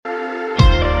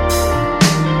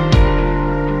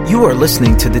You are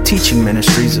listening to the teaching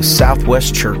ministries of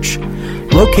Southwest Church,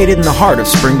 located in the heart of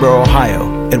Springboro,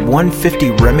 Ohio, at 150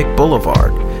 Remick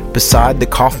Boulevard, beside the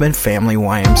Kaufman Family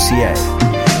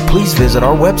YMCA. Please visit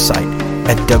our website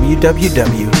at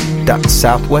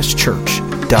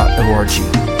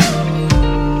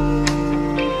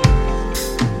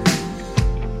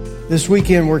www.southwestchurch.org. This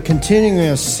weekend we're continuing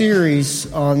a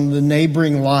series on the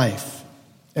neighboring life,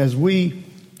 as we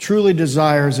truly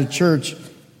desire as a church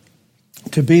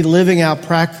to be living out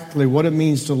practically what it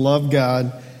means to love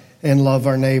God and love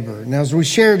our neighbor. Now, as we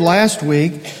shared last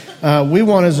week, we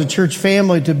want as a church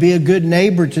family to be a good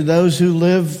neighbor to those who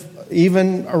live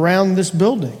even around this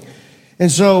building. And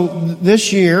so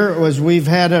this year, as we've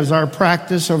had as our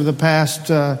practice over the past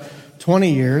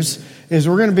 20 years, is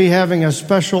we're going to be having a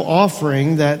special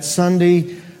offering that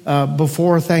Sunday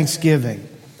before Thanksgiving.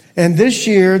 And this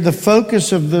year, the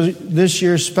focus of this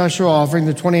year's special offering,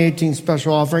 the 2018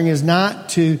 special offering, is not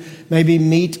to maybe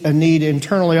meet a need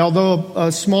internally, although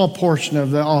a small portion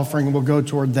of the offering will go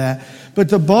toward that. But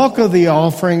the bulk of the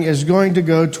offering is going to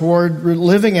go toward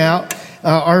living out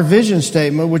our vision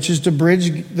statement, which is to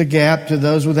bridge the gap to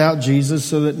those without Jesus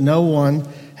so that no one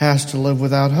has to live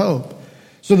without hope.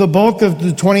 So the bulk of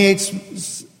the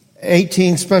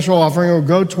 2018 special offering will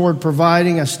go toward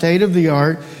providing a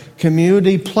state-of-the-art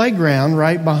community playground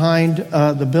right behind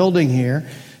the building here,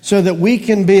 so that we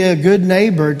can be a good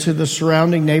neighbor to the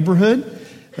surrounding neighborhood.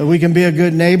 We can be a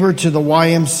good neighbor to the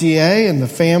YMCA and the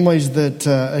families that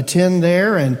attend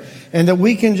there, and that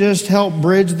we can just help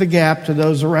bridge the gap to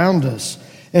those around us.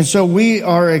 And so we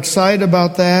are excited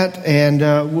about that, and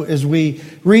as we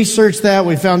researched that,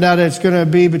 we found out it's going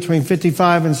to be between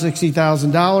 $55,000 and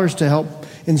 $60,000 to help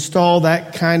install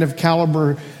that kind of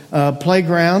caliber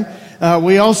playground.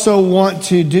 We also want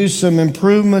to do some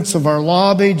improvements of our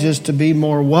lobby just to be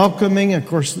more welcoming. Of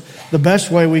course, the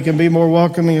best way we can be more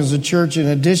welcoming as a church, in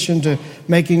addition to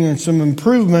making some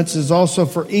improvements, is also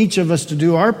for each of us to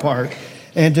do our part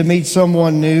and to meet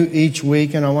someone new each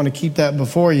week. And I want to keep that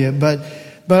before you. But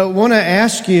I want to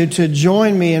ask you to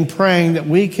join me in praying that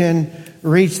we can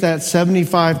reach that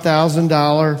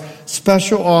 $75,000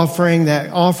 special offering,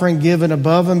 that offering given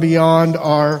above and beyond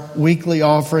our weekly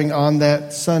offering on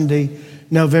that Sunday,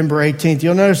 November 18th.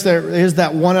 You'll notice there is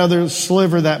that one other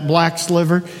sliver, that black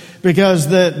sliver, because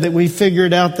that we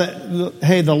figured out that,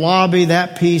 hey, the lobby,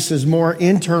 that piece is more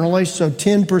internally, so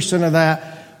 10% of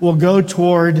that will go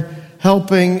toward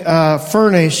helping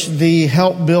furnish the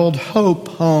Help Build Hope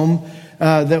home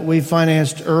that we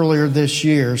financed earlier this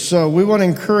year. So we want to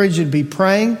encourage you to be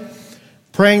praying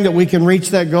that we can reach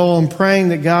that goal, and praying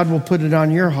that God will put it on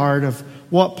your heart of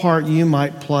what part you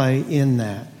might play in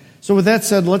that. So with that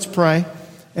said, let's pray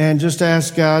and just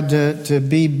ask God to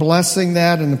be blessing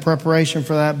that and the preparation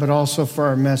for that, but also for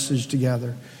our message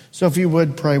together. So if you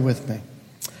would, pray with me.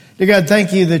 Dear God,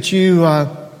 thank you that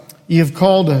you've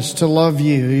called us to love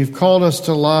you. You've called us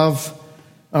to love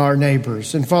our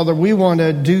neighbors. And Father, we want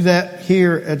to do that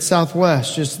here at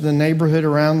Southwest, just the neighborhood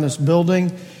around this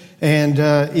building, and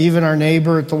even our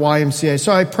neighbor at the YMCA.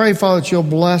 So I pray, Father, that you'll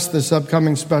bless this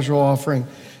upcoming special offering,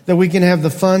 that we can have the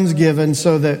funds given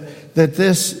so that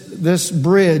this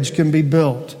bridge can be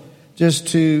built just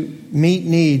to meet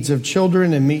needs of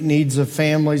children and meet needs of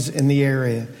families in the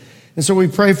area. And so we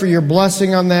pray for your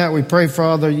blessing on that. We pray,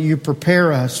 Father, you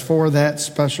prepare us for that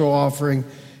special offering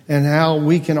and how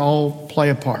we can all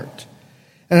play a part.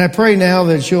 And I pray now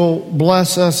that you'll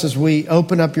bless us as we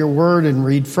open up your word and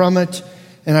read from it.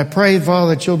 And I pray,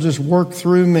 Father, that you'll just work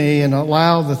through me and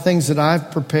allow the things that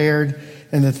I've prepared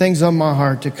and the things on my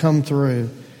heart to come through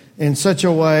in such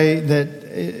a way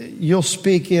that you'll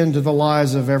speak into the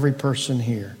lives of every person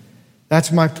here.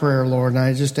 That's my prayer, Lord. And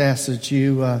I just ask that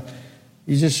you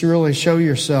just really show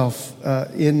yourself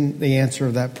in the answer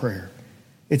of that prayer.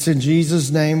 It's in Jesus'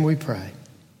 name we pray.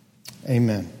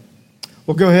 Amen.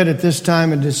 We'll go ahead at this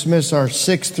time and dismiss our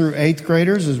 6th through 8th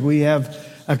graders, as we have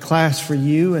a class for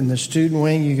you in the student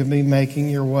wing. You can be making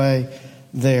your way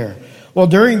there. Well,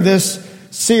 during this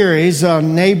series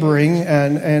on neighboring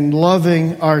and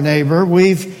loving our neighbor,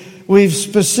 we've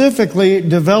specifically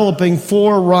developing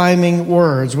 4 rhyming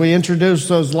words. We introduced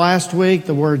those last week: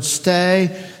 the word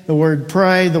stay, the word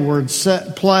pray, the word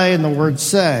play, and the word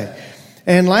say.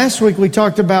 And last week we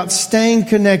talked about staying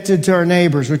connected to our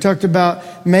neighbors. We talked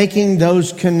about making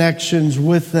those connections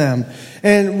with them.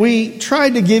 And we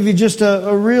tried to give you just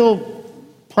a real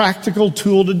practical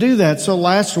tool to do that. So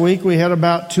last week we had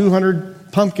about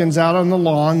 200 pumpkins out on the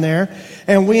lawn there.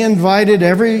 And we invited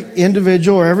every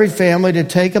individual or every family to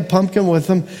take a pumpkin with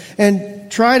them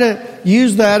and try to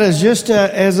use that as just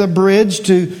as a bridge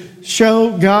to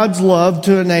show God's love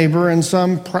to a neighbor in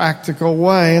some practical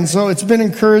way. And so it's been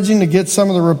encouraging to get some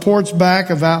of the reports back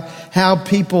about how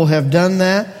people have done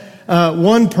that.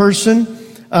 One person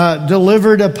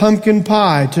delivered a pumpkin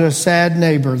pie to a sad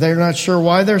neighbor. They're not sure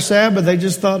why they're sad, but they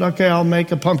just thought, okay, I'll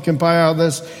make a pumpkin pie out of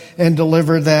this and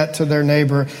deliver that to their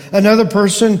neighbor. Another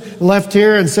person left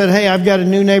here and said, hey, I've got a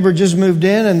new neighbor just moved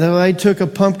in, and they took a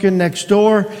pumpkin next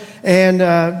door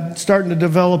and starting to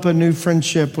develop a new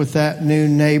friendship with that new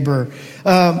neighbor.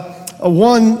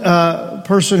 One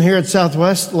person here at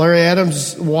Southwest, Larry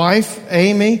Adams' wife,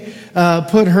 Amy,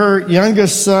 put her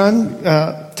youngest son,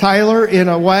 Tyler, in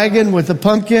a wagon with a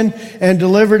pumpkin and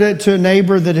delivered it to a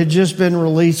neighbor that had just been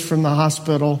released from the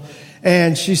hospital.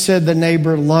 And she said the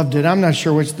neighbor loved it. I'm not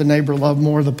sure which the neighbor loved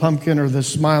more, the pumpkin or the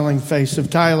smiling face of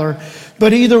Tyler.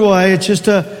 But either way, it just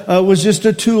was just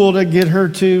a tool to get her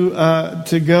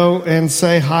to go and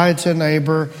say hi to a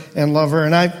neighbor and love her.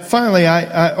 And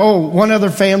one other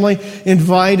family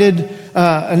invited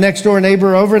a next door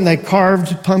neighbor over, and they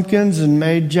carved pumpkins and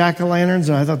made jack-o'-lanterns,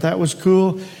 and I thought that was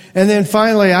cool. And then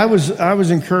finally, I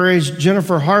was encouraged.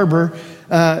 Jennifer Harbor,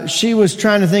 she was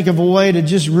trying to think of a way to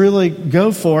just really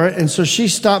go for it. And so she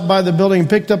stopped by the building and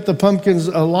picked up the pumpkins,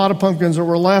 a lot of pumpkins that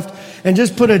were left, and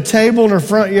just put a table in her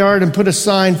front yard and put a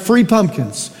sign, free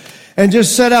pumpkins. And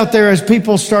just sat out there as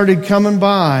people started coming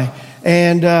by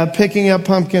and picking up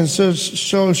pumpkins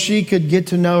so she could get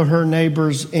to know her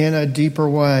neighbors in a deeper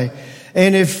way.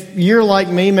 And if you're like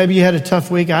me, maybe you had a tough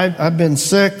week. I've been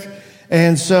sick.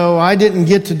 And so I didn't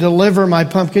get to deliver my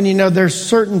pumpkin. You know, there's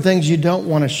certain things you don't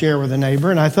want to share with a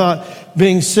neighbor. And I thought,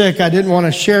 being sick, I didn't want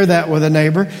to share that with a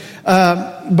neighbor.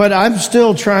 But I'm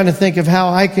still trying to think of how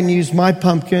I can use my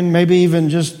pumpkin, maybe even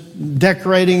just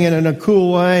decorating it in a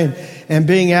cool way and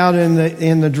being out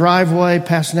in the driveway,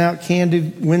 passing out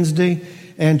candy Wednesday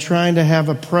and trying to have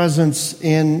a presence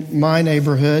in my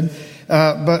neighborhood.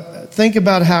 But think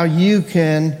about how you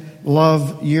can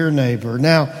love your neighbor.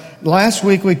 Now, last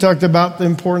week we talked about the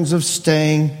importance of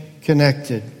staying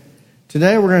connected.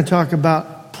 Today we're going to talk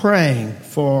about praying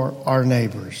for our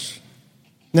neighbors.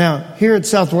 Now, here at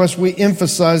Southwest we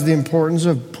emphasize the importance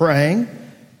of praying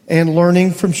and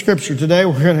learning from Scripture. Today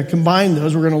we're going to combine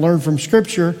those. We're going to learn from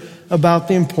Scripture about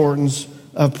the importance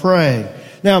of praying.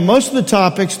 Now, most of the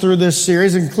topics through this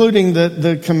series, including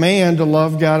the command to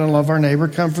love God and love our neighbor,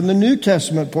 come from the New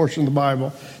Testament portion of the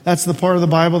Bible. That's the part of the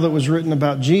Bible that was written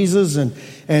about Jesus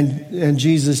and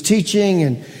Jesus'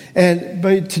 teaching.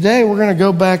 But today we're going to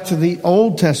go back to the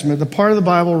Old Testament, the part of the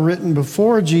Bible written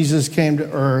before Jesus came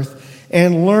to earth,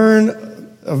 and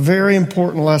learn a very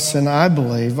important lesson, I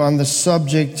believe, on the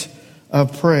subject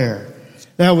of prayer.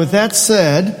 Now, with that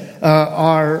said,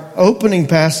 our opening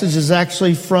passage is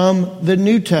actually from the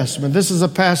New Testament. This is a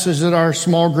passage that our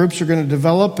small groups are going to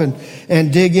develop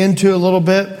and dig into a little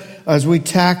bit as we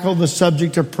tackle the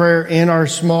subject of prayer in our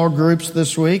small groups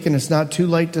this week. And it's not too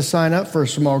late to sign up for a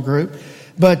small group.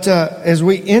 But as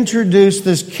we introduce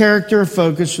this character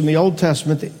focus from the Old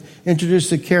Testament, introduce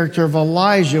the character of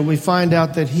Elijah, we find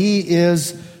out that he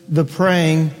is the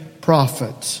praying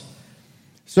prophet.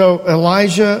 So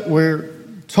Elijah, we're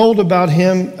told about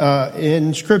him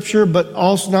in Scripture, but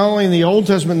also not only in the Old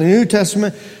Testament, the New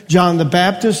Testament. John the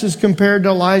Baptist is compared to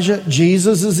Elijah.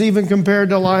 Jesus is even compared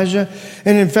to Elijah.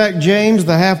 And in fact, James,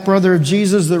 the half-brother of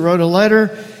Jesus that wrote a letter,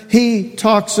 he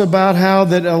talks about how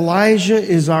that Elijah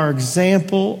is our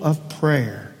example of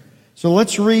prayer. So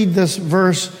let's read this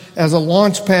verse as a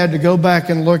launch pad to go back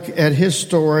and look at his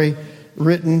story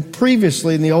written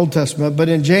previously in the Old Testament. But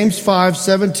in James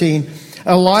 5:17,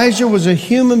 Elijah was a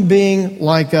human being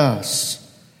like us,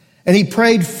 and he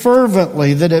prayed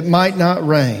fervently that it might not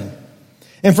rain.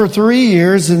 And for 3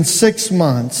 years and 6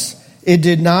 months, it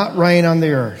did not rain on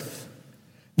the earth.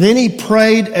 Then he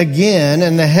prayed again,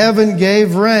 and the heaven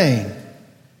gave rain,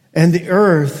 and the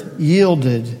earth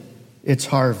yielded its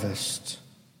harvest.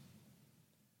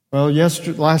 Well,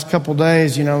 last couple of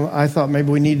days, I thought maybe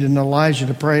we needed an Elijah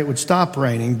to pray it would stop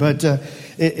raining, but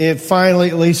it finally,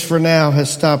 at least for now,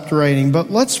 has stopped raining. But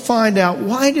let's find out,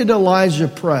 why did Elijah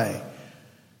pray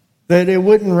that it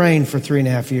wouldn't rain for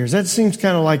 3.5 years? That seems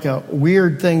kind of like a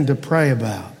weird thing to pray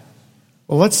about.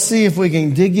 Well, let's see if we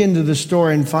can dig into the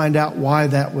story and find out why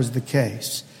that was the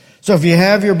case. So if you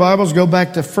have your Bibles, go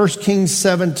back to 1 Kings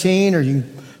 17, or you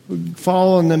can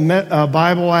follow in the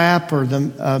Bible app or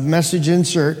the message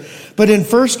insert. But in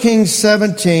 1 Kings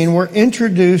 17, we're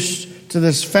introduced to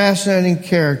this fascinating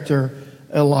character,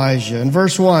 Elijah. In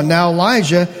verse 1, now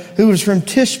Elijah, who was from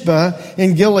Tishbe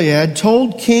in Gilead,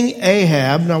 told King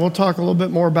Ahab, now we'll talk a little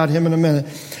bit more about him in a minute,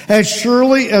 as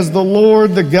surely as the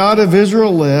Lord, the God of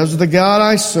Israel lives, the God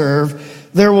I serve,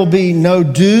 There will be no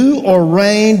dew or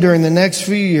rain during the next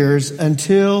few years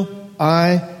until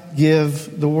I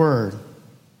give the word.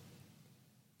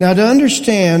 Now, to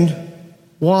understand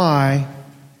why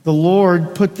the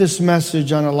Lord put this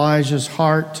message on Elijah's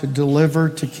heart to deliver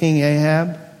to King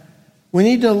Ahab, we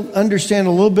need to understand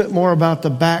a little bit more about the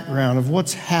background of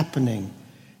what's happening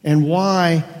and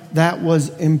why that was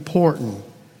important.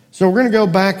 So we're going to go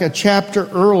back a chapter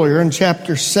earlier in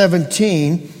chapter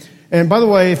 17. And by the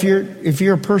way, if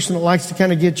you're a person that likes to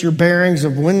kind of get your bearings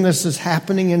of when this is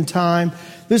happening in time,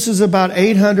 this is about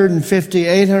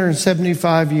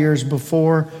 875 years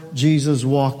before Jesus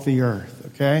walked the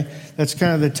earth, okay? That's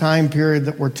kind of the time period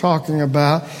that we're talking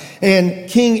about. And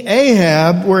King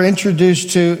Ahab, we're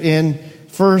introduced to in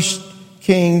 1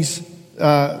 Kings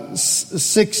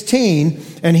 16,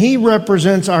 and he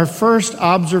represents our first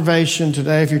observation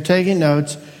today, if you're taking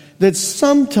notes, that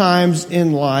sometimes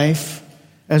in life,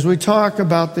 as we talk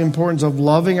about the importance of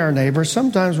loving our neighbor,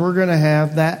 sometimes we're going to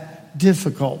have that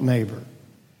difficult neighbor.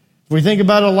 If we think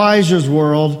about Elijah's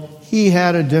world, he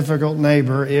had a difficult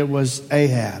neighbor. It was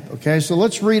Ahab. Okay, so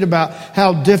let's read about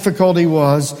how difficult he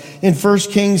was in 1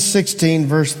 Kings 16,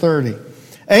 verse 30.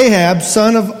 Ahab,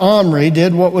 son of Omri,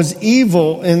 did what was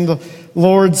evil in the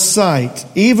Lord's sight,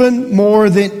 even more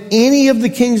than any of the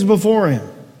kings before him.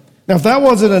 Now, if that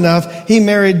wasn't enough, he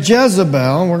married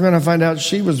Jezebel, and we're going to find out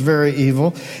she was very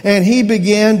evil, and he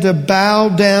began to bow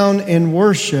down in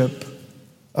worship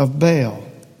of Baal.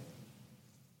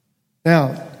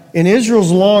 Now, in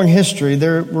Israel's long history,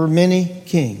 there were many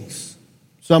kings.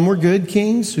 Some were good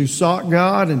kings who sought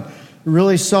God and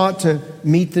really sought to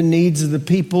meet the needs of the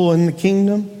people in the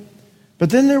kingdom. But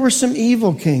then there were some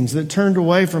evil kings that turned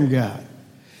away from God.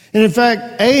 And in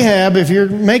fact, Ahab, if you're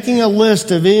making a list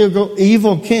of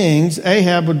evil kings,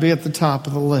 Ahab would be at the top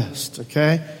of the list,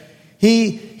 okay?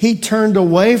 He turned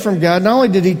away from God. Not only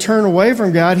did he turn away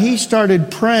from God, he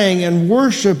started praying and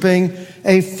worshiping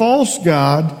a false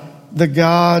god, the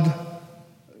god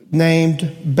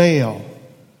named Baal.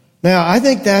 Now, I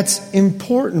think that's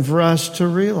important for us to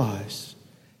realize,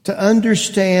 to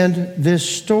understand this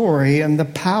story and the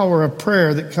power of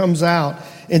prayer that comes out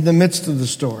in the midst of the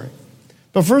story.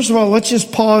 But first of all, let's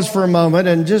just pause for a moment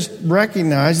and just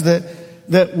recognize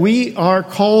that we are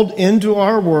called into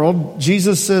our world.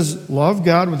 Jesus says, love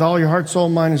God with all your heart, soul,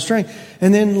 mind, and strength,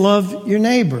 and then love your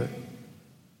neighbor.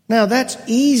 Now, that's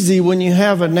easy when you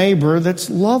have a neighbor that's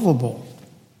lovable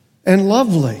and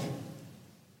lovely.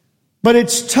 But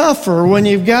it's tougher when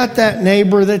you've got that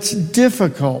neighbor that's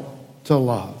difficult to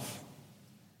love.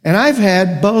 And I've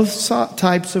had both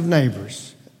types of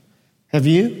neighbors. Have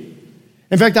you?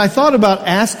 In fact, I thought about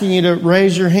asking you to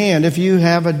raise your hand if you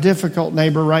have a difficult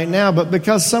neighbor right now, but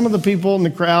because some of the people in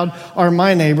the crowd are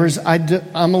my neighbors,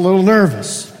 I'm a little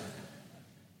nervous.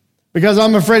 Because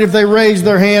I'm afraid if they raise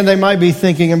their hand, they might be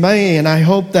thinking of me, and I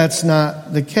hope that's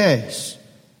not the case.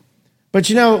 But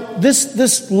you know,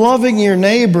 this loving your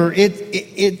neighbor,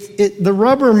 the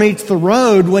rubber meets the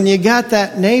road when you got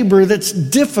that neighbor that's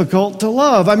difficult to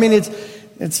love. I mean,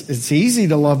 it's easy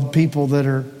to love people that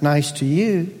are nice to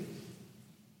you.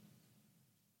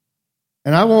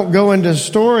 And I won't go into a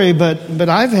story, but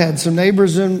I've had some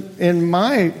neighbors in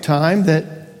my time that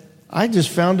I just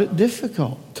found it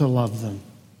difficult to love them.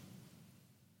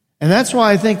 And that's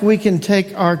why I think we can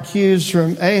take our cues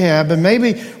from Ahab. And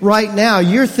maybe right now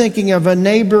you're thinking of a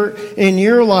neighbor in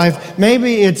your life.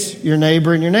 Maybe it's your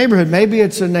neighbor in your neighborhood. Maybe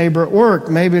it's a neighbor at work.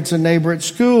 Maybe it's a neighbor at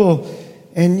school.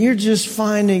 And you're just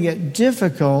finding it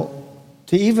difficult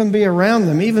to even be around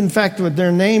them. Even in fact, when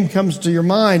their name comes to your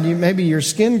mind, maybe your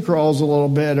skin crawls a little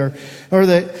bit, or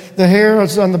the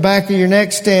hairs on the back of your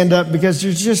neck stand up because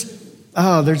there's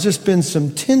just been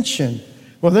some tension.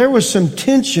 Well, there was some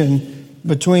tension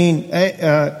between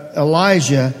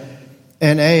Elijah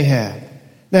and Ahab.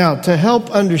 Now, to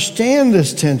help understand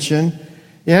this tension,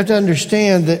 you have to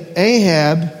understand that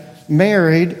Ahab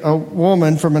married a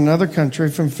woman from another country,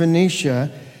 from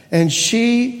Phoenicia, and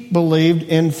she believed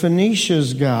in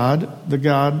Phoenicia's god, the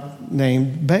god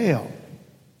named Baal.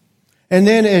 And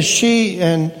then as she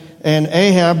and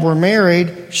Ahab were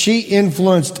married, she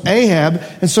influenced Ahab.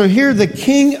 And so here the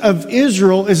king of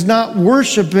Israel is not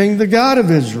worshiping the God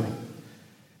of Israel.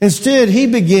 Instead, he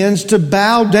begins to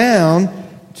bow down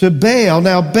to Baal.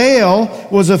 Now, Baal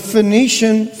was a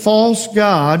Phoenician false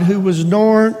god who was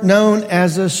known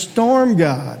as a storm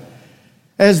god,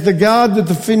 as the god that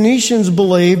the Phoenicians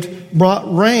believed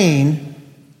brought rain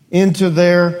into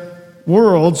their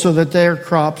world so that their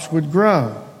crops would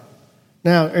grow.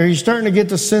 Now, are you starting to get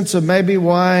the sense of maybe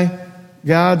why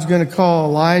God's going to call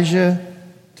Elijah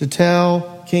to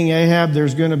tell King Ahab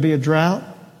there's going to be a drought?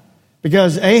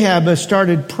 because Ahab has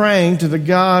started praying to the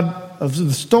God of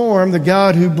the storm, the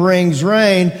God who brings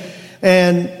rain,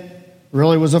 and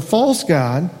really was a false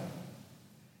God.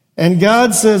 And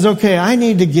God says, okay, I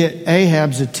need to get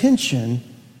Ahab's attention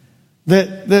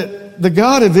that the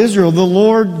God of Israel, the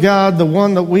Lord God, the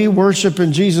one that we worship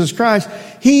in Jesus Christ,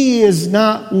 He is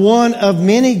not one of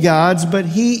many gods, but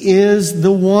He is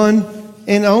the one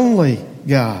and only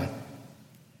God.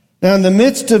 Now, in the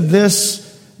midst of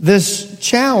this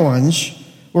challenge,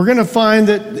 we're going to find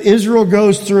that Israel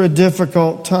goes through a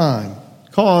difficult time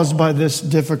caused by this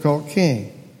difficult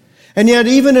king. And yet,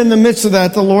 even in the midst of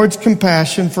that, the Lord's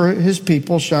compassion for His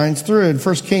people shines through. In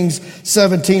 1 Kings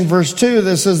 17, verse 2,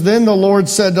 this says, Then the Lord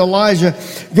said to Elijah,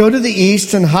 Go to the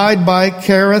east and hide by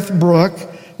Kerith Brook,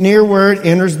 near where it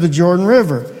enters the Jordan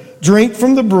River. Drink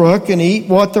from the brook and eat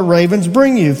what the ravens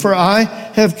bring you, for I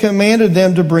have commanded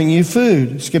them to bring you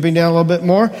food. Skipping down a little bit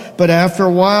more. But after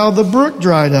a while, the brook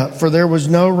dried up, for there was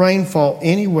no rainfall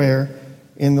anywhere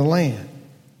in the land.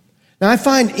 Now, I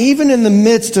find even in the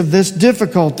midst of this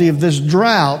difficulty, of this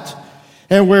drought,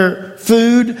 and where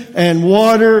food and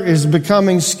water is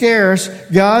becoming scarce,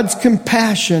 God's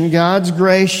compassion, God's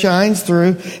grace shines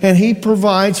through, and He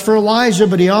provides for Elijah,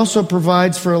 but He also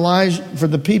provides for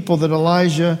the people that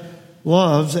Elijah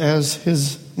loves as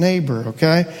his neighbor,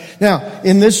 okay? Now,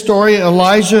 in this story,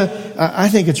 Elijah, I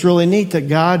think it's really neat that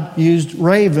God used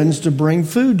ravens to bring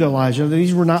food to Elijah.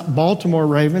 These were not Baltimore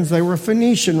ravens, they were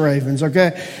Phoenician ravens,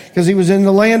 okay? Because he was in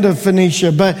the land of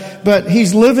Phoenicia. But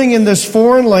he's living in this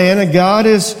foreign land, and God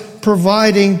is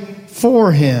providing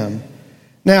for him.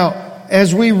 Now,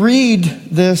 as we read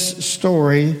this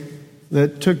story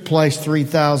that took place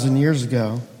 3,000 years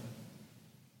ago,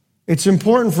 it's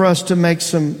important for us to make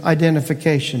some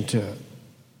identification to it.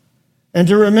 And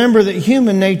to remember that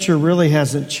human nature really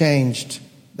hasn't changed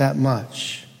that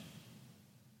much.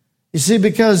 You see,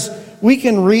 because we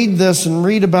can read this and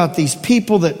read about these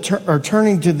people that are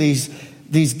turning to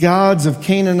these gods of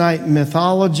Canaanite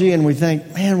mythology, and we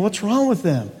think, man, what's wrong with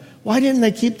them? Why didn't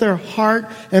they keep their heart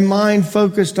and mind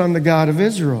focused on the God of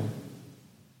Israel?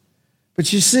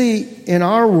 But you see, in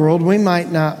our world, we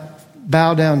might not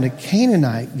bow down to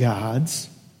Canaanite gods,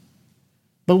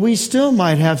 but we still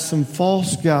might have some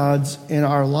false gods in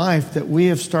our life that we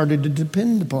have started to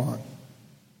depend upon.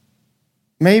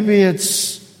 Maybe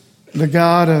it's the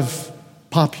God of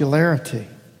popularity,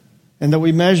 and that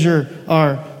we measure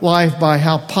our life by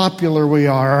how popular we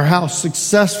are or how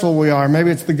successful we are.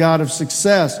 Maybe it's the God of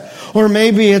success, or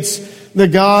maybe it's the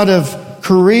God of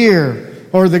career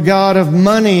or the God of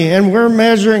money, and we're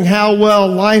measuring how well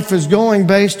life is going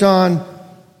based on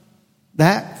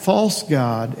that false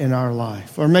God in our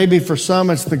life. Or maybe for some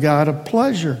it's the God of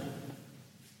pleasure.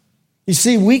 You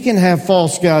see, we can have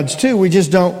false gods too. We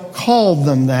just don't call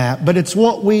them that. But it's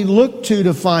what we look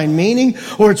to find meaning,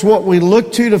 or it's what we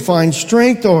look to find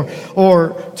strength,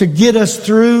 or to get us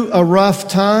through a rough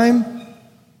time.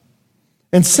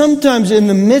 And sometimes in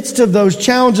the midst of those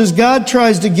challenges, God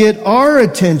tries to get our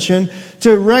attention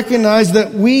to recognize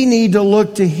that we need to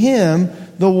look to Him,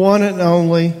 the one and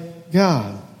only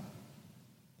God.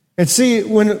 And see,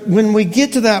 when we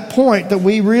get to that point that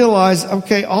we realize,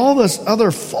 okay, all this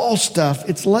other false stuff,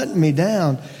 it's letting me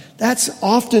down, that's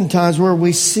oftentimes where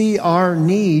we see our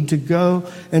need to go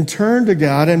and turn to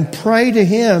God and pray to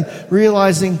Him,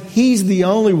 realizing He's the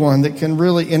only one that can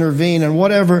really intervene in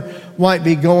whatever might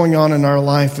be going on in our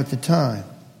life at the time.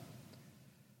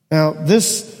 Now,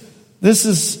 this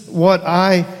is what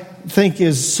I think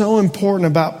is so important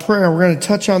about prayer. We're going to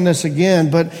touch on this again,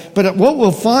 but what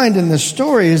we'll find in this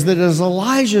story is that as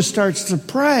Elijah starts to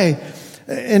pray,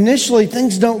 initially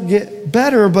things don't get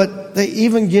better, but they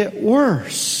even get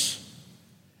worse.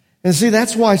 And see,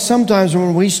 that's why sometimes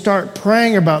when we start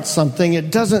praying about something,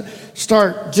 it doesn't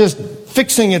start just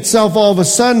fixing itself all of a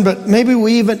sudden, but maybe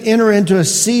we even enter into a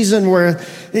season where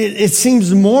it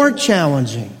seems more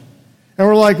challenging. And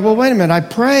we're like, well, wait a minute, I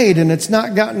prayed and it's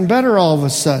not gotten better all of a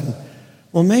sudden.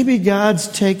 Well, maybe God's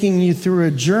taking you through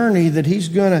a journey that He's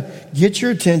going to get your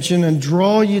attention and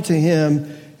draw you to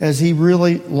Him as He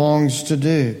really longs to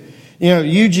do. You know,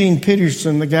 Eugene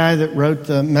Peterson, the guy that wrote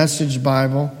the Message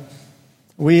Bible,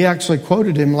 we actually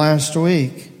quoted him last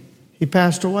week. He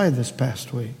passed away this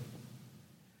past week.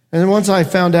 And then once I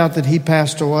found out that he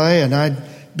passed away and I'd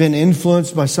been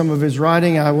influenced by some of his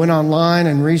writing, I went online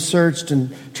and researched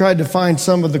and tried to find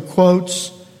some of the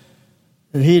quotes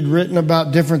that he had written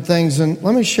about different things. And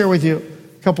let me share with you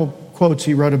a couple quotes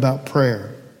he wrote about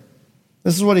prayer.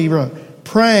 This is what he wrote.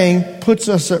 Praying puts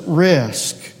us at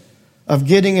risk of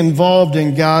getting involved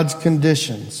in God's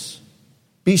conditions.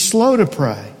 Be slow to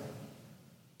pray.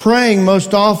 Praying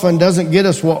most often doesn't get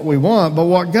us what we want, but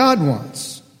what God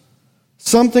wants.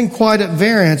 Something quite at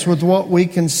variance with what we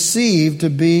conceive to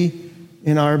be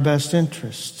in our best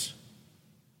interests.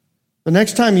 The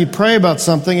next time you pray about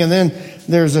something and then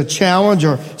there's a challenge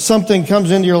or something comes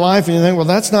into your life and you think, well,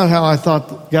 that's not how I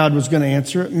thought God was going to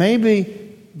answer it.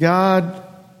 Maybe God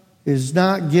is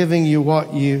not giving you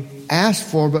what you asked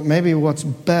for, but maybe what's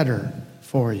better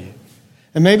for you.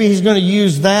 And maybe He's going to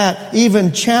use that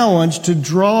even challenge to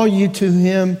draw you to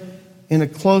Him in a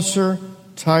closer,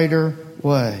 tighter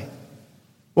way.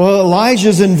 Well,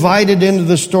 Elijah's invited into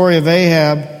the story of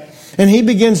Ahab, and he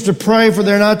begins to pray for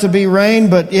there not to be rain,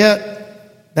 but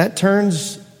yet that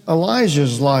turns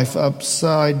Elijah's life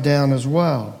upside down as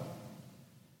well.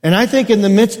 And I think in the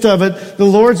midst of it, the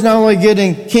Lord's not only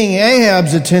getting King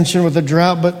Ahab's attention with the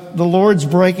drought, but the Lord's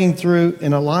breaking through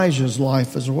in Elijah's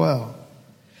life as well.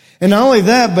 And not only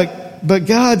that, but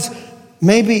God's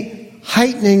maybe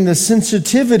heightening the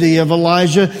sensitivity of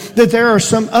Elijah that there are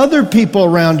some other people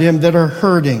around him that are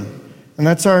hurting. And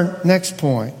that's our next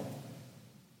point.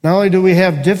 Not only do we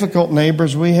have difficult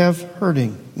neighbors, we have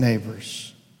hurting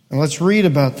neighbors. And let's read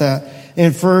about that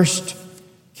in 1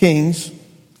 Kings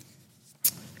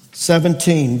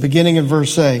 17, beginning in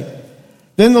verse 8.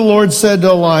 Then the Lord said to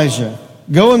Elijah,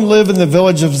 "Go and live in the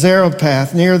village of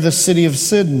Zarephath near the city of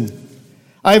Sidon.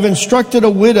 I have instructed a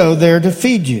widow there to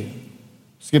feed you."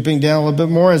 Skipping down a little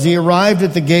bit more, as he arrived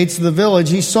at the gates of the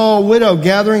village, he saw a widow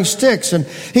gathering sticks, and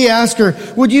he asked her,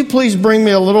 "Would you please bring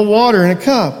me a little water in a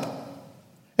cup?"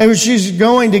 And when she's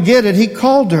going to get it, he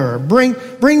called to her, Bring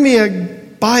me a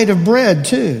bite of bread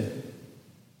too."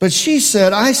 But she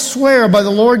said, "I swear by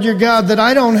the Lord your God that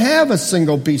I don't have a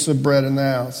single piece of bread in the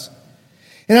house.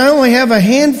 And I only have a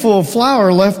handful of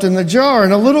flour left in the jar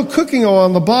and a little cooking oil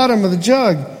on the bottom of the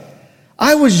jug.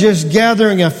 I was just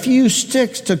gathering a few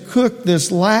sticks to cook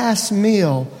this last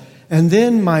meal, and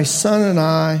then my son and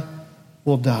I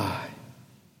will die."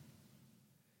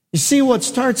 You see, what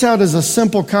starts out as a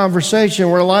simple conversation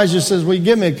where Elijah says, "Will you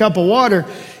give me a cup of water?"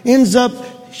 ends up,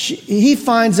 he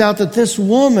finds out that this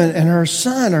woman and her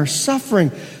son are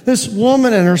suffering. This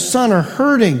woman and her son are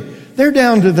hurting. They're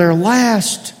down to their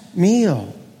last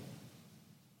meal.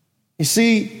 You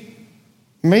see,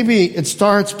 maybe it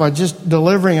starts by just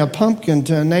delivering a pumpkin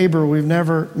to a neighbor we've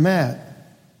never met.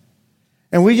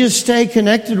 And we just stay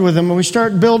connected with them, and we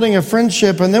start building a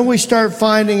friendship, and then we start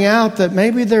finding out that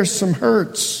maybe there's some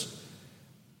hurts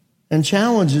and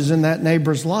challenges in that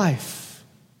neighbor's life.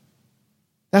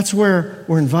 That's where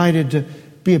we're invited to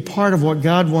be a part of what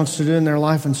God wants to do in their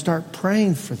life and start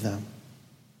praying for them.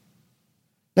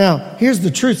 Now, here's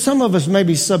the truth. Some of us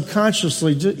maybe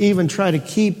subconsciously even try to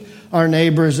keep our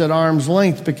neighbors at arm's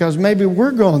length because maybe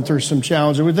we're going through some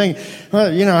challenges. We think,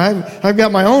 well, I've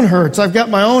got my own hurts. I've got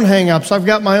my own hang-ups. I've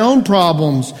got my own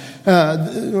problems,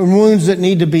 wounds that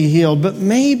need to be healed. But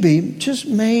maybe, just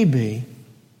maybe,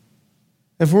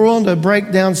 if we're willing to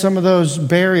break down some of those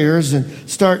barriers and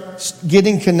start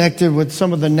getting connected with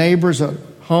some of the neighbors at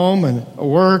home and at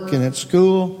work and at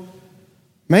school,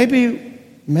 maybe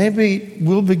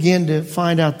we'll begin to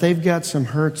find out they've got some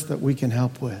hurts that we can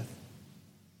help with.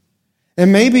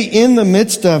 And maybe in the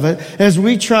midst of it, as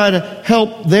we try to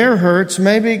help their hurts,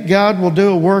 maybe God will do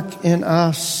a work in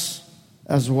us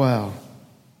as well.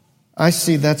 I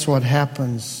see that's what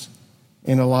happens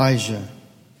in Elijah.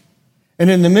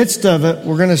 And in the midst of it,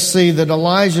 we're going to see that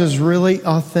Elijah is really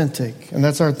authentic. And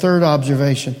that's our third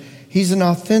observation. He's an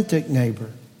authentic neighbor.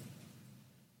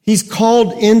 He's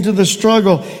called into the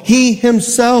struggle. He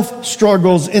himself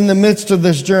struggles in the midst of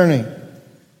this journey.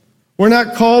 We're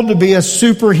not called to be a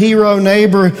superhero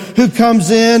neighbor who comes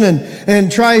in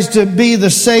and tries to be the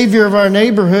savior of our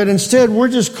neighborhood. Instead, we're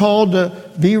just called to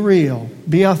be real,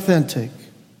 be authentic,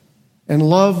 and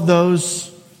love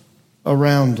those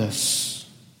around us.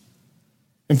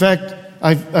 In fact,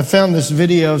 I found this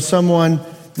video of someone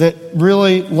that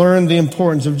really learned the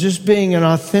importance of just being an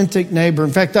authentic neighbor.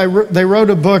 In fact, they wrote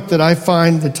a book that I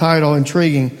find the title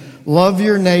intriguing, Love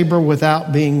Your Neighbor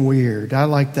Without Being Weird. I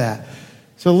like that.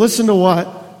 So listen to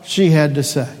what she had to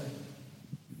say.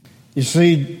 You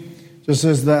see, just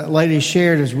as that lady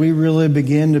shared, as we really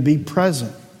begin to be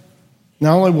present,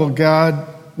 not only will God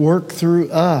work through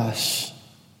us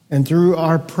and through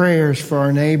our prayers for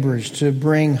our neighbors to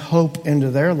bring hope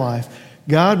into their life,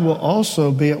 God will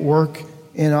also be at work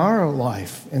in our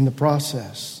life in the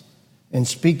process and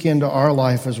speak into our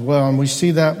life as well. And we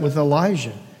see that with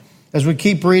Elijah. As we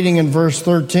keep reading in verse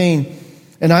 13,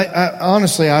 and I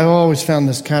honestly, I've always found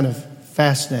this kind of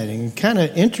fascinating and kind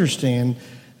of interesting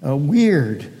and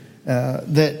weird.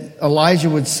 that Elijah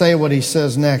would say what he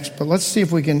says next. But let's see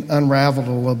if we can unravel it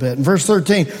a little bit. In verse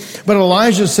 13, but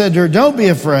Elijah said to her, don't be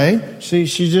afraid. See,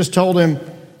 she just told him,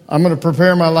 I'm going to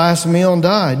prepare my last meal and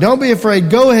die. Don't be afraid.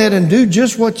 Go ahead and do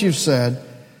just what you've said,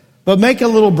 but make a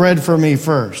little bread for me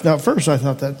first. Now, at first I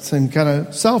thought that seemed kind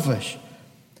of selfish.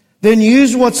 Then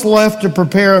use what's left to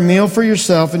prepare a meal for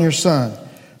yourself and your son.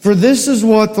 For this is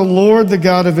what the Lord, the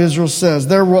God of Israel, says.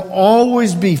 There will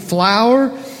always be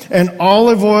flour and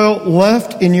olive oil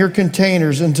left in your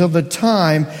containers until the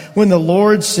time when the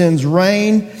Lord sends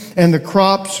rain and the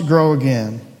crops grow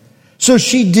again. So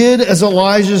she did as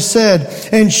Elijah said,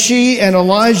 and she and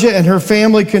Elijah and her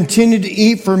family continued to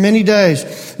eat for many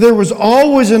days. There was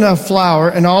always enough flour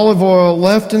and olive oil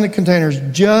left in the containers,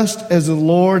 just as the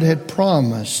Lord had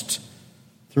promised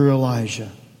through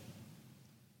Elijah.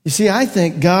 You see, I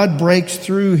think God breaks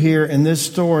through here in this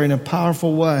story in a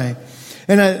powerful way.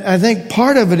 And I think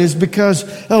part of it is because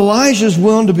Elijah's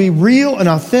willing to be real and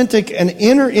authentic and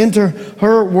enter into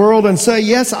her world and say,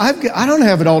 yes, I don't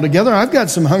have it all together. I've got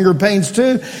some hunger pains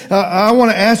too. I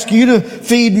want to ask you to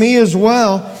feed me as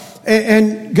well.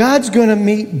 And God's going to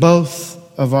meet both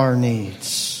of our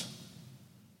needs.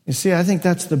 You see, I think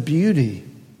that's the beauty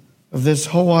of this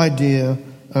whole idea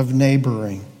of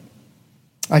neighboring.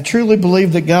 I truly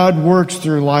believe that God works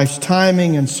through life's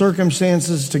timing and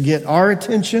circumstances to get our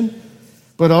attention,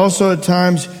 but also at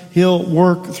times He'll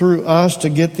work through us to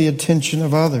get the attention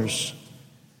of others.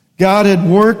 God had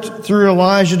worked through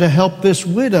Elijah to help this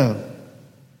widow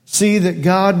see that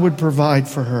God would provide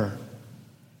for her.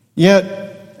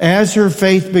 Yet, as her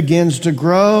faith begins to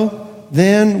grow,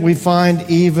 then we find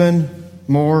even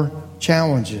more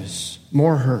challenges,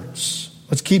 more hurts.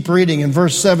 Let's keep reading in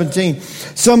verse 17.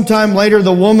 Sometime later,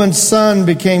 the woman's son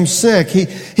became sick.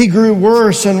 He grew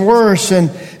worse and worse,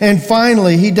 and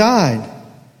finally he died.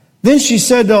 Then she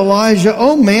said to Elijah,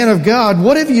 "Oh, man of God,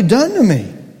 what have you done to me?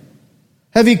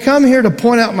 Have you come here to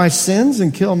point out my sins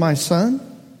and kill my son?"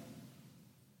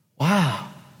 Wow.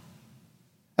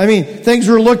 I mean, things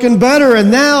were looking better,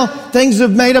 and now things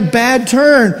have made a bad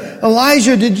turn.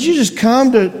 Elijah, did you just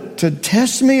come to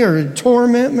test me or to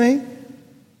torment me?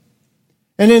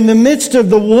 And in the midst of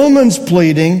the woman's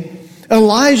pleading,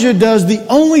 Elijah does the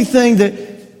only thing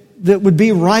that would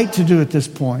be right to do at this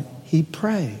point. He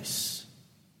prays.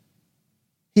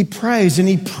 He prays, and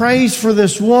he prays for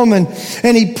this woman,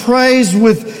 and he prays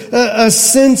with a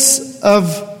sense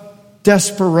of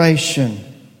desperation.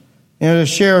 And to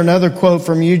share another quote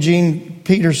from Eugene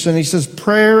Peterson, he says,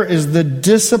 "Prayer is the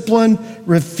disciplined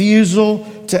refusal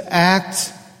to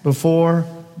act before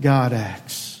God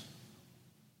acts."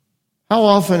 How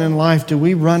often in life do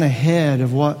we run ahead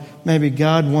of what maybe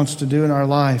God wants to do in our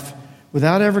life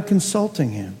without ever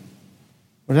consulting Him,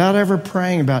 without ever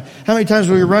praying about it? How many times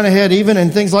do we run ahead even in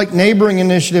things like neighboring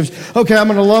initiatives? Okay, I'm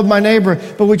going to love my neighbor,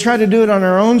 but we try to do it on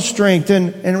our own strength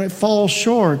and it falls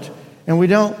short, and we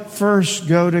don't first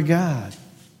go to God.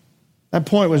 That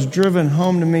point was driven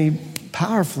home to me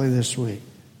powerfully this week.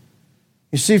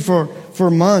 You see, for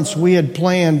months we had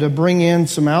planned to bring in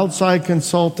some outside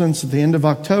consultants at the end of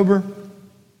October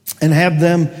and have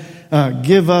them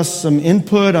give us some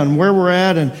input on where we're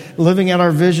at and living out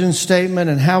our vision statement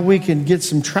and how we can get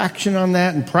some traction on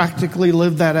that and practically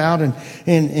live that out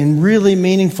in really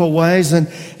meaningful ways.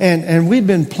 And we'd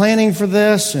been planning for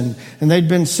this, and they'd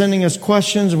been sending us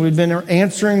questions, and we'd been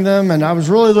answering them, and I was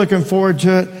really looking forward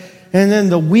to it. And then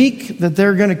the week that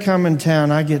they're going to come in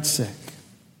town, I get sick.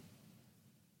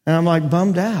 And I'm like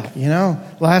bummed out, you know.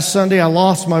 Last Sunday I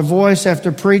lost my voice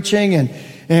after preaching and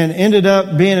ended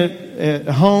up being at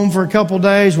home for a couple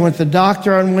days. Went to the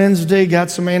doctor on Wednesday,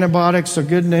 got some antibiotics. So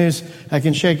good news, I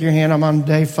can shake your hand. I'm on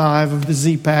day 5 of the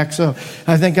Z-Pack, so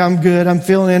I think I'm good. I'm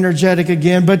feeling energetic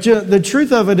again. But the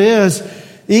truth of it is,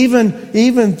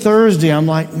 even Thursday, I'm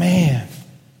like, man,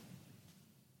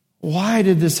 why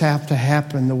did this have to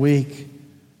happen the week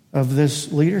of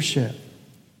this leadership?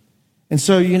 And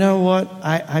so, you know what?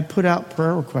 I put out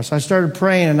prayer requests. I started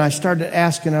praying, and I started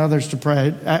asking others to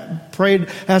pray. I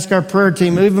asked our prayer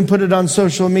team. I even put it on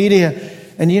social media.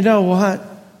 And you know what?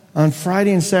 On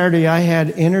Friday and Saturday, I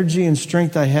had energy and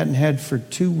strength I hadn't had for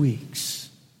 2 weeks.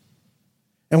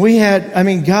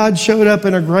 And God showed up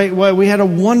in a great way. We had a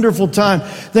wonderful time.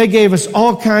 They gave us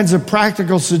all kinds of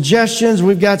practical suggestions.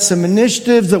 We've got some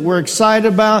initiatives that we're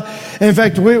excited about. In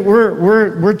fact,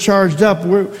 we're charged up.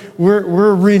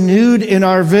 We're renewed in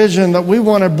our vision that we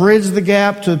want to bridge the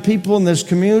gap to people in this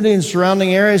community and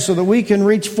surrounding areas so that we can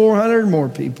reach 400 more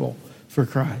people for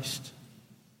Christ.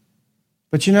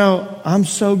 But you know, I'm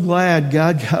so glad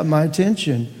God got my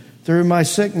attention through my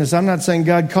sickness. I'm not saying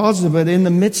God caused it, but in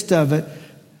the midst of it,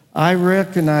 I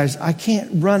recognize I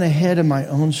can't run ahead of my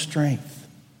own strength.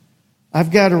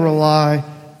 I've got to rely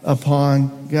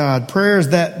upon God. Prayer is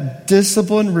that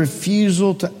disciplined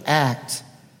refusal to act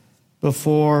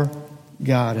before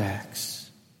God acts.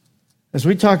 As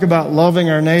we talk about loving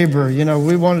our neighbor,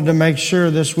 we wanted to make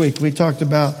sure this week we talked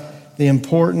about the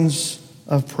importance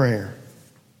of prayer.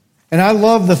 And I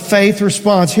love the faith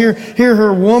response. Here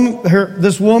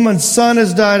this woman's son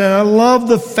has died, and I love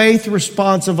the faith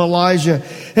response of Elijah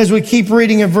as we keep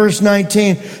reading in verse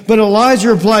 19. But Elijah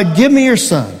replied, "Give me your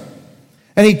son."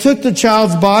 And he took the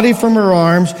child's body from her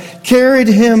arms, carried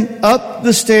him up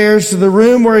the stairs to the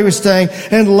room where he was staying,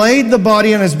 and laid the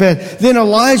body on his bed. Then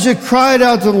Elijah cried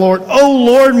out to the Lord, "O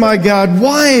Lord my God,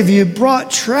 why have you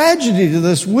brought tragedy to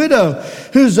this widow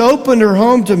who's opened her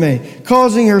home to me,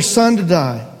 causing her son to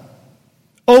die?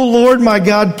 O Lord my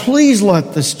God, please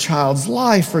let this child's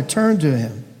life return to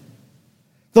him."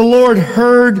 The Lord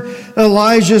heard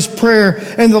Elijah's prayer,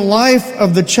 and the life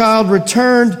of the child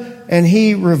returned, and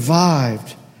he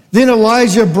revived. Then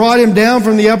Elijah brought him down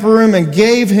from the upper room and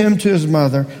gave him to his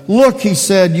mother. "Look," he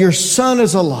said, "your son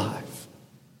is alive."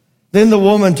 Then the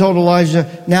woman told Elijah,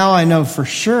 "Now I know for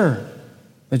sure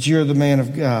that you're the man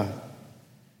of God,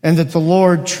 and that the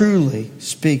Lord truly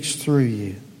speaks through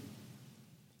you."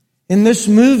 In this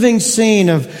moving scene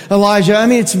of Elijah,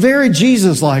 it's very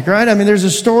Jesus-like, right? There's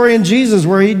a story in Jesus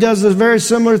where he does this very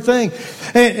similar thing.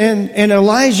 And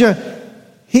Elijah,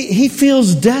 he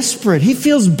feels desperate. He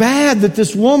feels bad that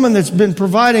this woman that's been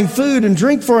providing food and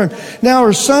drink for him, now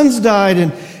her son's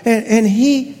died, and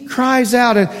he cries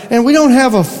out. And we don't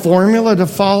have a formula to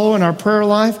follow in our prayer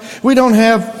life. We don't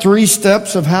have 3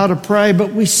 steps of how to pray,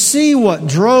 but we see what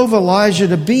drove Elijah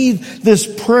to be this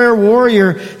prayer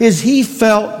warrior is he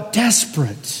felt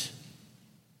desperate.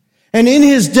 And in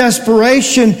his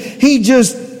desperation, he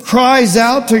just cries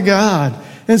out to God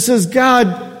and says,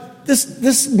 "God,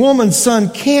 this woman's son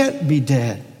can't be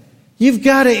dead. You've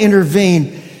got to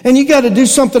intervene, and you got to do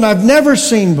something I've never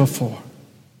seen before."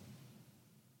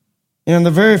 In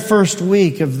the very first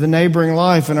week of the Neighboring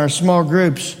Life in our small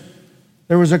groups,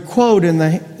 there was a quote in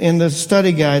the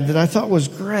study guide that I thought was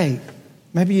great.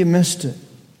 Maybe you missed it.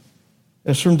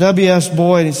 It's from W.S.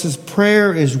 Boyd. It says,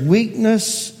 "Prayer is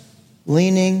weakness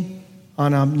leaning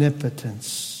on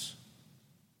omnipotence."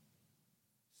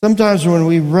 Sometimes when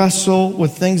we wrestle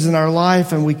with things in our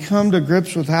life and we come to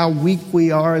grips with how weak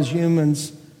we are as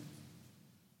humans,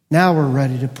 now we're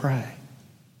ready to pray.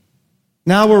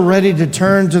 Now we're ready to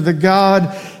turn to the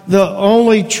God, the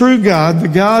only true God, the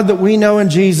God that we know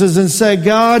in Jesus, and say,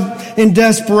 "God, in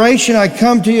desperation, I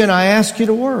come to you and I ask you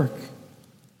to work."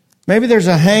 Maybe there's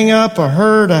a hang-up, a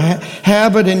hurt, a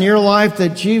habit in your life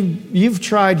that you've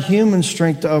tried human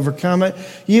strength to overcome it.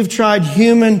 You've tried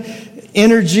human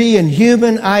energy and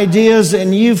human ideas,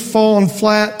 and you've fallen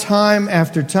flat time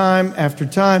after time after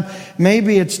time.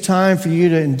 Maybe it's time for you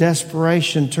to, in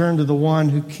desperation, turn to the one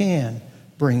who can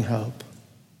bring hope.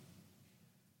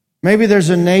 Maybe there's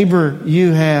a neighbor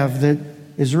you have that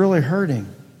is really hurting.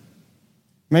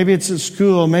 Maybe it's at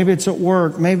school, maybe it's at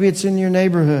work, maybe it's in your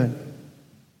neighborhood.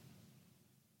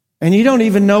 And you don't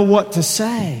even know what to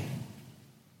say.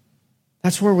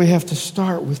 That's where we have to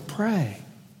start with pray.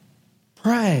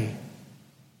 Pray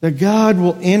that God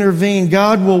will intervene.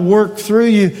 God will work through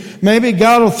you. Maybe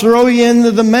God will throw you into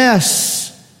the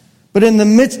mess. But in the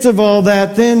midst of all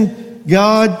that, then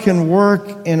God can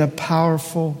work in a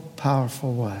powerful,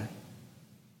 powerful way.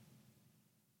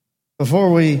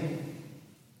 Before we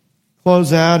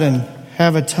close out and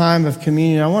have a time of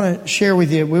communion, I want to share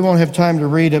with you, we won't have time to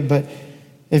read it, but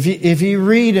if you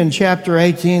read in chapter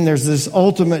 18, there's this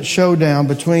ultimate showdown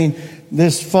between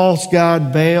this false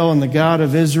god Baal and the God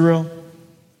of Israel.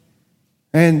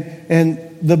 And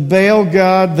the Baal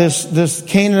god, this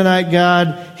Canaanite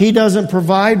god, he doesn't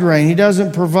provide rain. He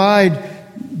doesn't provide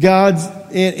God's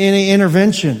any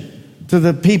intervention to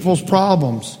the people's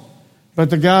problems. But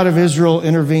the God of Israel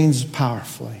intervenes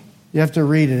powerfully. You have to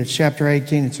read it. It's chapter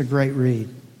 18. It's a great read.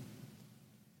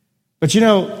 But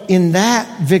in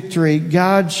that victory,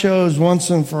 God shows once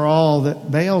and for all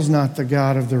that Baal's not the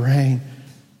God of the rain.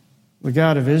 The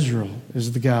God of Israel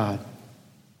is the God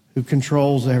who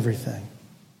controls everything.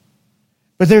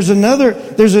 But there's another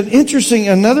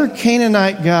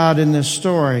Canaanite god in this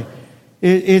story.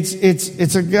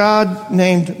 It's a god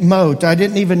named Mot. I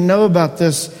didn't even know about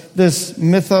this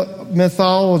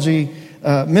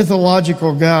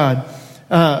mythological god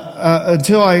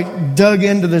until I dug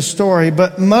into this story.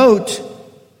 But Mot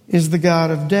is the god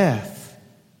of death.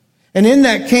 And in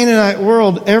that Canaanite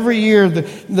world, every year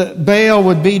the Baal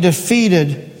would be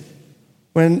defeated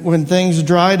when things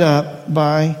dried up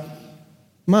by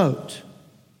Mot.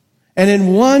 And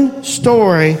in one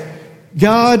story,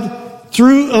 God,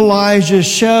 through Elijah,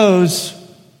 shows,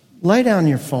 lay down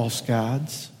your false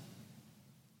gods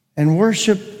and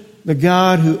worship the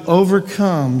God who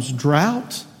overcomes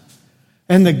drought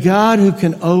and the God who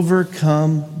can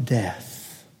overcome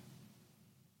death.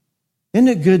 Isn't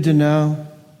it good to know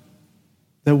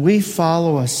that we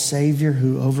follow a Savior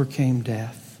who overcame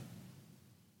death?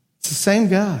 It's the same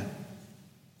God.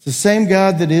 It's the same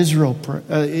God that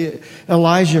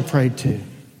Elijah prayed to.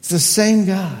 It's the same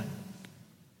God.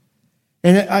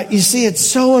 And you see, it's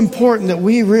so important that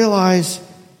we realize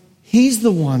He's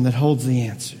the one that holds the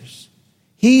answers.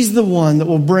 He's the one that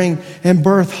will bring and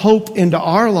birth hope into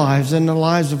our lives and the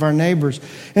lives of our neighbors.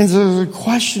 And so the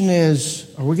question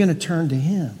is, are we going to turn to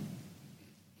Him?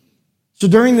 So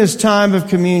during this time of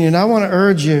communion, I want to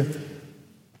urge you,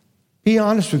 be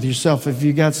honest with yourself if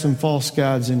you got some false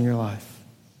gods in your life.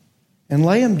 And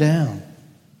lay them down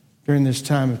during this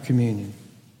time of communion.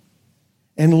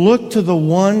 And look to the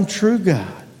one true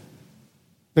God,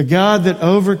 the God that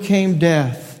overcame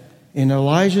death in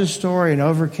Elijah's story and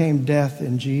overcame death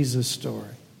in Jesus' story.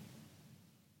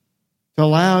 To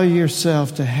allow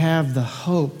yourself to have the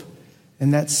hope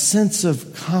and that sense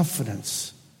of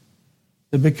confidence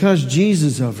that because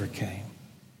Jesus overcame,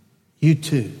 you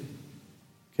too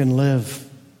can live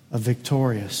a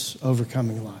victorious,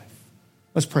 overcoming life.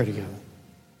 Let's pray together.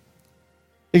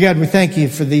 Dear God, we thank you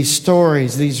for these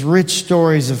stories, these rich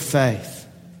stories of faith.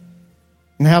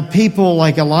 And how people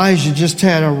like Elijah just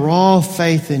had a raw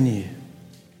faith in you.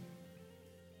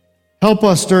 Help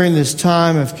us during this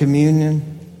time of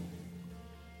communion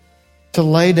to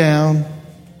lay down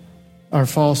our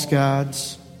false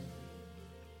gods,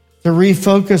 to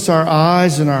refocus our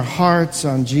eyes and our hearts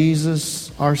on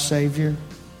Jesus, our Savior,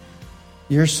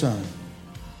 your Son.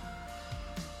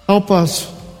 Help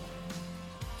us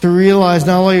to realize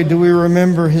not only do we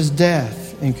remember His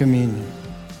death in communion,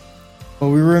 but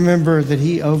we remember that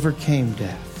He overcame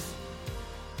death.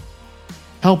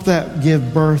 Help that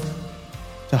give birth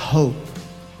to hope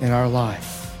in our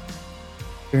life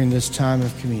during this time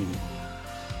of communion.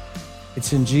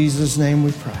 It's in Jesus' name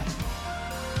we pray.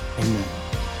 Amen.